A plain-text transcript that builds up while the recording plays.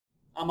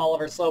I'm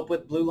Oliver Sloup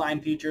with Blue Line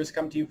Futures,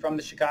 come to you from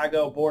the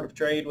Chicago Board of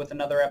Trade with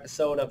another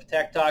episode of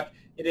Tech Talk.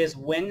 It is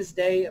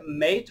Wednesday,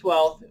 May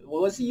 12th. It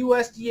was a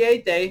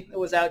USDA day. It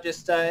was out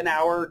just an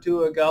hour or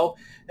two ago.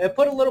 It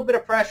put a little bit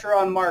of pressure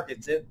on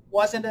markets. It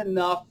wasn't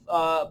enough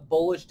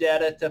bullish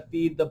data to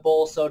feed the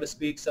bull, so to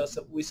speak. So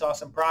we saw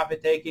some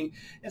profit taking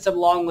and some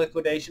long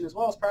liquidation, as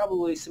well as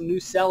probably some new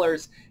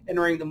sellers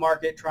entering the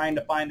market trying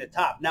to find a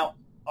top. Now,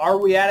 are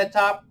we at a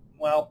top?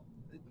 Well,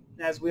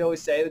 as we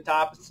always say, the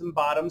tops and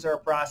bottoms are a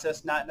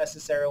process, not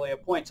necessarily a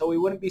point. So we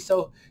wouldn't be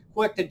so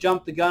quick to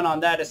jump the gun on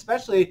that,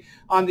 especially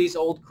on these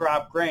old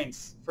crop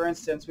grains. For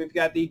instance, we've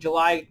got the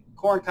July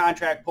corn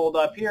contract pulled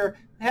up here.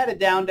 It had a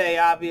down day,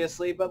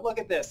 obviously, but look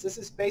at this. This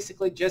is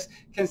basically just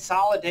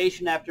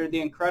consolidation after the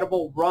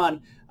incredible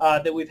run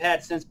that we've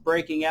had since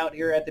breaking out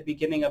here at the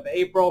beginning of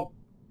April.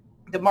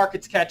 The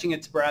market's catching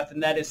its breath,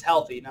 and that is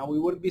healthy. Now, we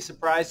wouldn't be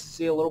surprised to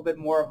see a little bit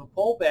more of a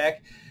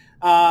pullback,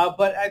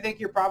 but I think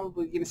you're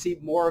probably going to see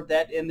more of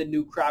that in the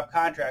new crop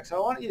contract. So I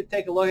want you to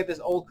take a look at this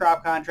old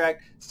crop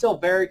contract, still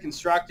very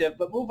constructive,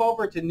 but move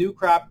over to new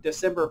crop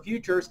December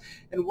futures,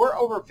 and we're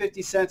over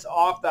 50 cents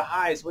off the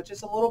highs, which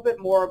is a little bit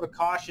more of a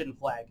caution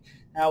flag.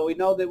 Now, we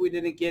know that we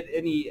didn't get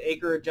any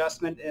acre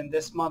adjustment in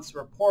this month's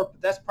report,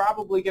 but that's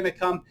probably going to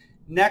come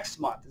next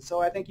month. And so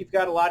I think you've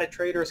got a lot of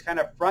traders kind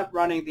of front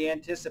running the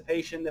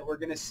anticipation that we're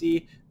going to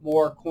see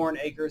more corn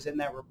acres in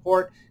that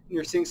report, and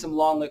you're seeing some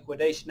long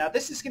liquidation. Now,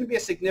 this is going to be a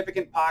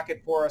significant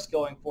pocket for us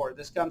going forward.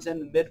 This comes in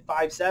the mid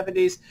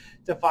 570s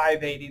to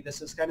 580.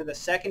 This is kind of the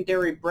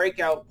secondary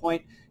breakout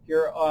point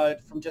here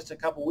from just a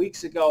couple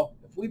weeks ago.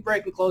 If we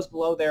break and close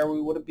below there,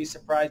 we wouldn't be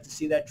surprised to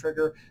see that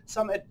trigger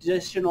some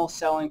additional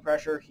selling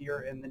pressure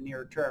here in the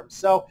near term.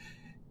 So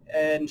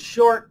in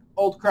short,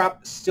 old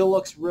crop still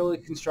looks really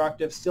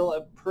constructive, still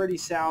a pretty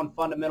sound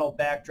fundamental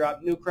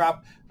backdrop. New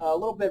crop, a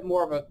little bit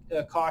more of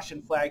a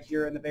caution flag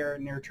here in the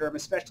very near term,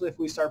 especially if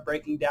we start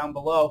breaking down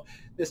below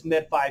this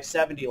mid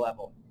 570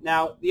 level.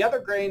 Now, the other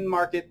grain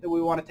market that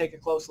we want to take a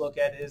close look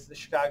at is the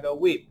Chicago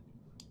wheat.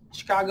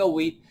 Chicago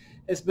wheat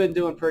has been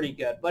doing pretty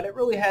good, but it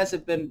really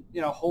hasn't been,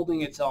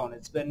 holding its own.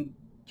 It's been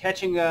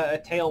catching a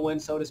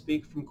tailwind, so to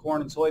speak, from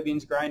corn and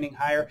soybeans grinding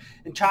higher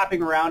and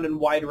chopping around in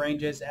wide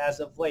ranges as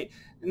of late.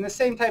 And the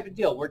same type of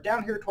deal. We're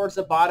down here towards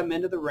the bottom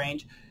end of the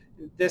range.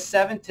 This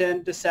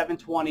 710 to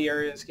 720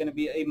 area is going to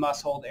be a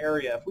must-hold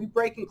area. If we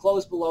break and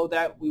close below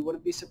that, we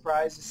wouldn't be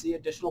surprised to see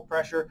additional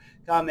pressure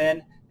come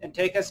in and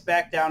take us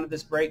back down to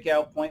this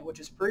breakout point, which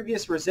is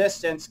previous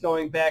resistance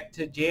going back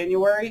to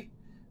January,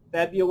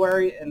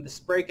 February, and this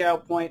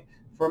breakout point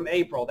from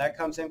April. That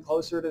comes in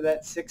closer to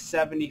that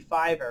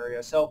 675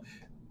 area. So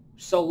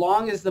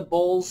long as the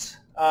bulls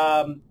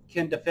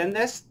can defend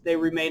this, they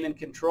remain in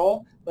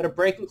control, but a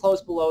break and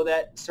close below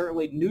that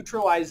certainly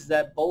neutralizes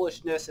that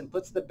bullishness and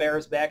puts the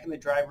bears back in the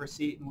driver's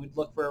seat, and we'd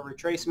look for a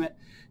retracement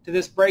to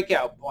this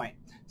breakout point.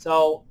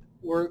 So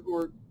we're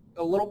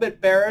a little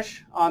bit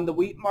bearish on the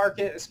wheat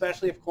market,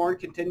 especially if corn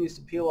continues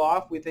to peel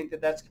off. We think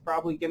that that's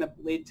probably going to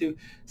lead to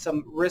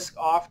some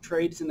risk-off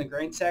trades in the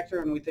grain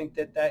sector, and we think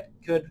that that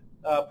could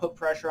put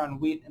pressure on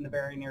wheat in the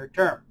very near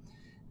term.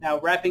 Now,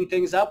 wrapping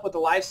things up with the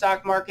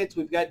livestock markets,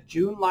 we've got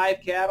June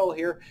live cattle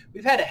here.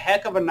 We've had a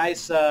heck of a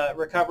nice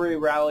recovery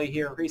rally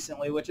here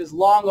recently, which is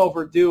long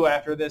overdue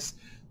after this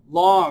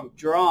long,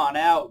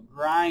 drawn-out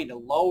grind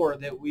lower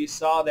that we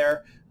saw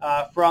there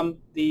from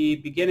the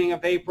beginning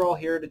of April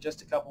here to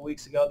just a couple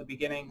weeks ago, the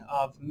beginning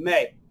of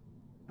May.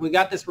 We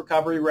got this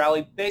recovery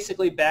rally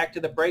basically back to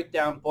the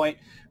breakdown point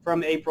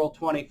from April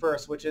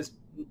 21st, which is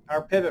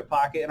our pivot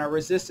pocket and our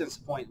resistance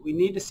point. We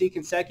need to see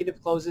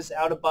consecutive closes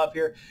out above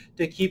here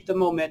to keep the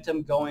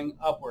momentum going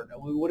upward.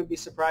 We wouldn't be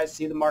surprised to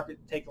see the market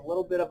take a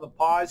little bit of a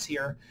pause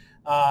here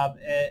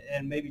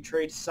and maybe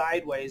trade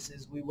sideways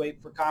as we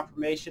wait for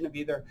confirmation of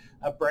either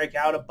a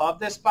breakout above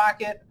this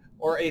pocket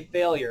or a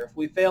failure. If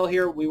we fail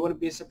here, we wouldn't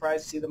be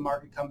surprised to see the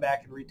market come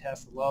back and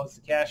retest the lows.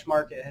 The cash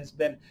market has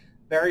been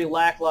very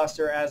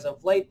lackluster as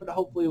of late, but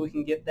hopefully we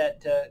can get that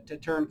to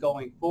turn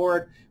going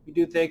forward. We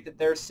do think that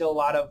there's still a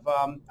lot of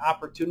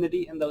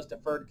opportunity in those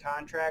deferred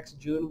contracts.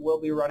 June will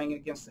be running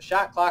against the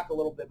shot clock a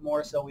little bit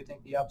more, so we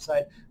think the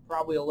upside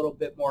probably a little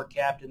bit more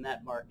capped in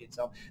that market.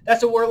 So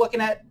that's what we're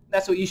looking at.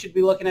 That's what you should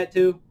be looking at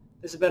too.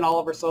 This has been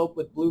Oliver Sloup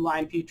with Blue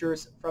Line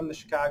Futures from the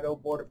Chicago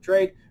Board of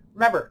Trade.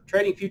 Remember,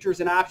 trading futures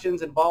and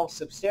options involves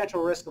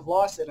substantial risk of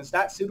loss and is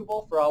not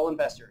suitable for all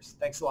investors.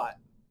 Thanks a lot.